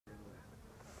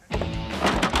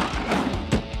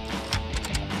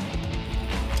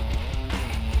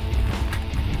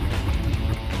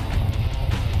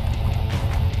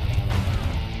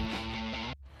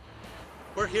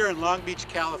here in Long Beach,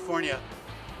 California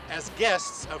as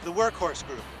guests of the Workhorse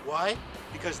Group. Why?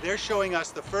 Because they're showing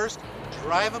us the first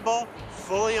drivable,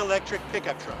 fully electric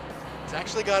pickup truck. It's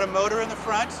actually got a motor in the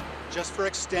front, just for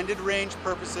extended range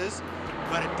purposes,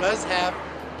 but it does have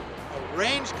a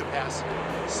range capacity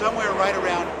somewhere right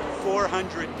around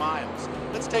 400 miles.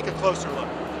 Let's take a closer look.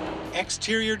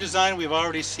 Exterior design we've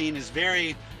already seen is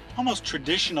very almost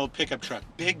traditional pickup truck.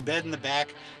 Big bed in the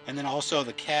back, and then also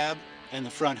the cab and the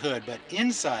front hood. But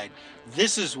inside,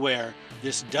 this is where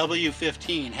this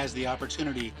W-15 has the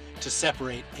opportunity to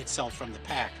separate itself from the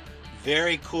pack.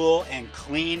 Very cool and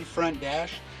clean front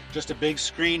dash. Just a big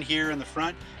screen here in the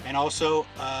front, and also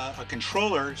a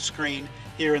controller screen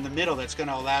here in the middle that's going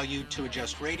to allow you to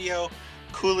adjust radio,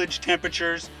 coolage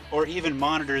temperatures, or even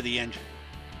monitor the engine.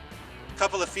 A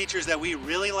couple of features that we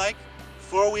really like: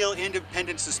 four-wheel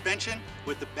independent suspension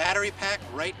with the battery pack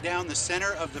right down the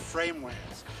center of the frame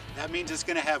rails. That means it's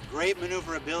going to have great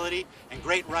maneuverability and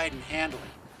great ride and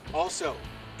handling. Also,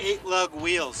 8-lug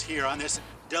wheels here on this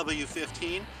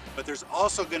W-15, but there's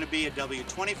also going to be a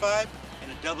W-25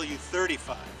 and a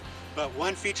W-35. But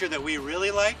one feature that we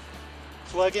really like: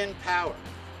 plug-in power,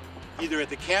 either at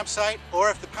the campsite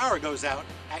or if the power goes out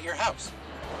at your house.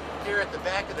 Here at the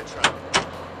back of the truck,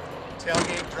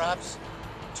 tailgate drops,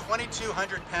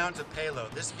 2,200 pounds of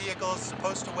payload. This vehicle is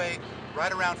supposed to weigh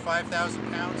right around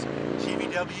 5,000 pounds,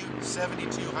 GVW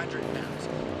 7,200 pounds.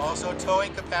 Also,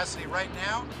 towing capacity right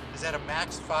now is at a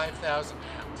max 5,000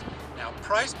 pounds. Now,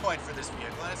 price point for this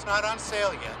vehicle, and it's not on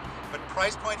sale yet, but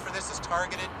price point for this is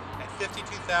targeted at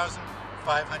 $52,500.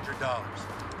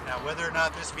 Now, whether or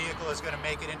not this vehicle is going to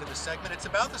make it into the segment, it's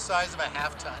about the size of a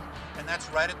half-ton, and that's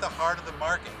right at the heart of the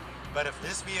market. But if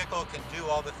this vehicle can do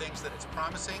all the things that it's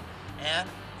promising, and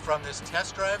from this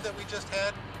test drive that we just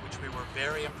had, which we were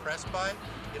very impressed by,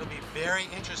 it'll be very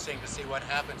interesting to see what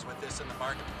happens with this in the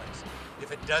marketplace.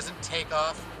 If it doesn't take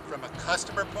off from a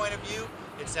customer point of view,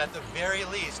 it's at the very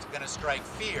least going to strike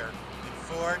fear in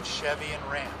Ford, Chevy,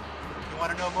 and Ram. If you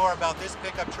want to know more about this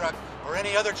pickup truck or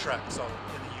any other truck sold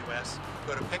in the U.S.,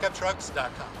 go to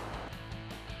pickuptrucks.com.